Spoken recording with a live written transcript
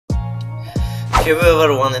Have you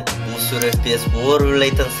ever wanted to boost your FPS, lower your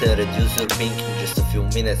latency and reduce your ping in just a few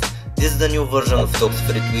minutes? This is the new version of Tox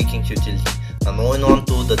Free Tweaking Utility, an all-in-one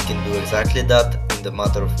tool that can do exactly that in the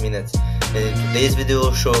matter of minutes. And in today's video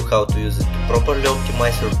I'll show you how to use it to properly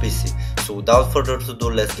optimize your PC. So without further ado,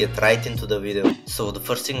 let's get right into the video. So the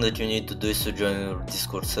first thing that you need to do is to join your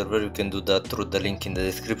Discord server. You can do that through the link in the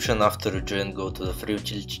description. After you join, go to the free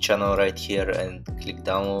utility channel right here and click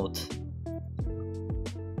download.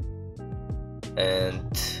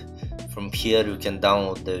 And from here you can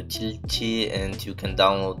download the utility and you can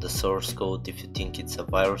download the source code if you think it's a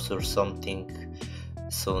virus or something.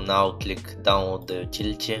 So now click download the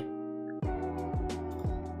utility,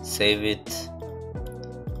 save it,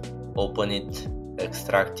 open it,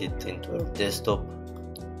 extract it into your desktop,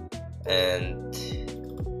 and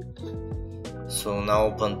so now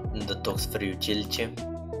open the Tox Free utility.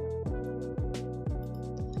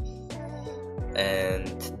 And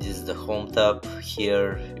this is the home tab.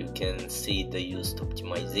 Here you can see the used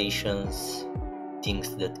optimizations,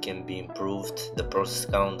 things that can be improved, the process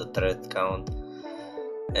count, the thread count,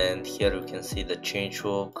 and here you can see the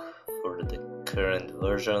changelog for the current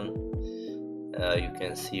version. You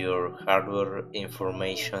can see your hardware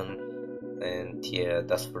information, and yeah,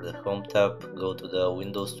 that's for the home tab. Go to the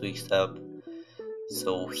Windows tweaks tab.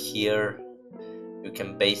 So here you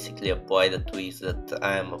can basically apply the tweaks that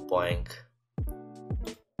I am applying.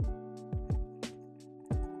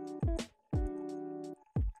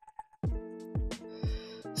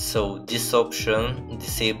 So this option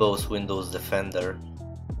disables Windows Defender.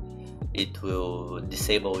 It will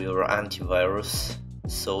disable your antivirus.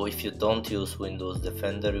 So if you don't use Windows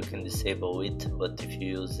Defender, you can disable it, but if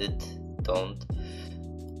you use it, don't.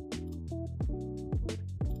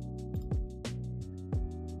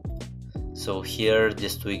 So here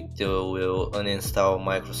this tweak will uninstall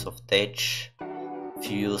Microsoft Edge.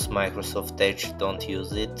 If you use Microsoft Edge, don't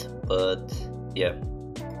use it, but yeah.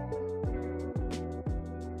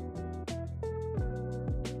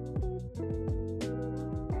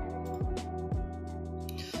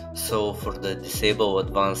 So for the disable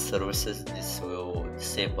advanced services, this will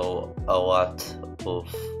disable a lot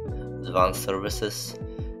of advanced services.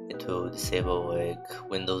 It will disable like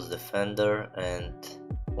Windows Defender and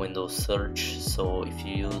Windows Search. So if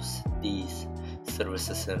you use these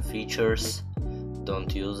services and features,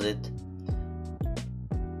 don't use it.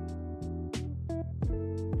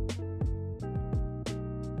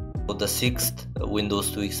 So the 6th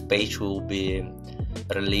Windows Tweaks page will be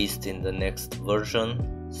released in the next version.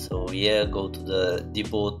 So yeah, go to the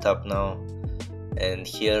debug tab now, and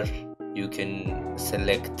here you can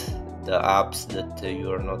select the apps that you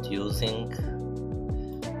are not using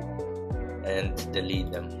and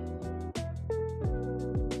delete them.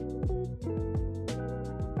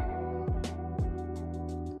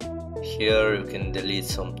 Here you can delete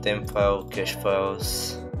some temp file, cache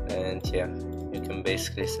files, and yeah, you can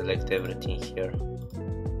basically select everything here.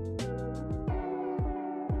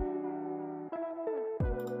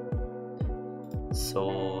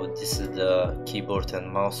 So this is the keyboard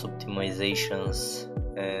and mouse optimizations,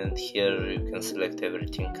 and here you can select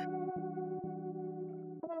everything.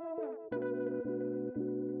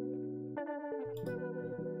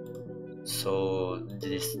 So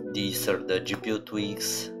these are the GPU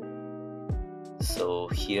tweaks. So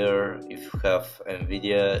here, if you have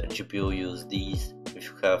nvidia GPU, use these. If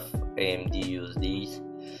you have AMD, use these.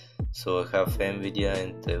 So I have nvidia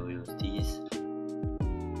and I will use these.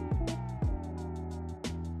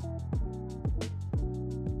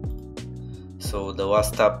 So the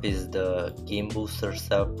last tab is the game booster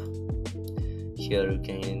tab. Here you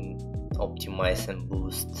can optimize and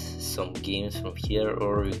boost some games from here,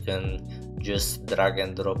 or you can just drag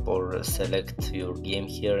and drop or select your game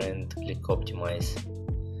here and click optimize.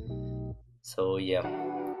 So yeah,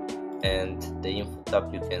 and the info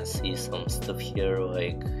tab, you can see some stuff here,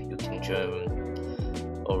 like you can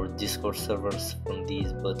join our Discord servers from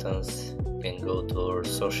these buttons. You can go to our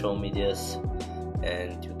social medias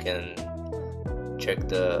and you can check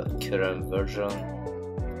the current version,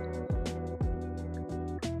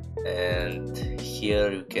 and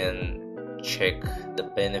here you can check the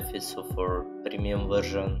benefits of our premium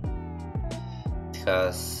version. It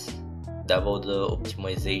has double the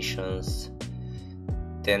optimizations,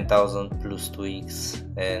 10,000 plus tweaks,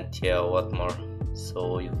 and yeah, a lot more.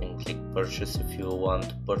 So you can click purchase if you want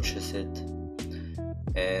to purchase it,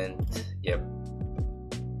 and yep.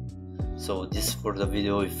 So this is for the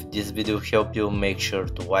video. If this video helped you, make sure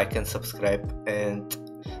to like and subscribe, and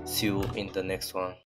see you in the next one.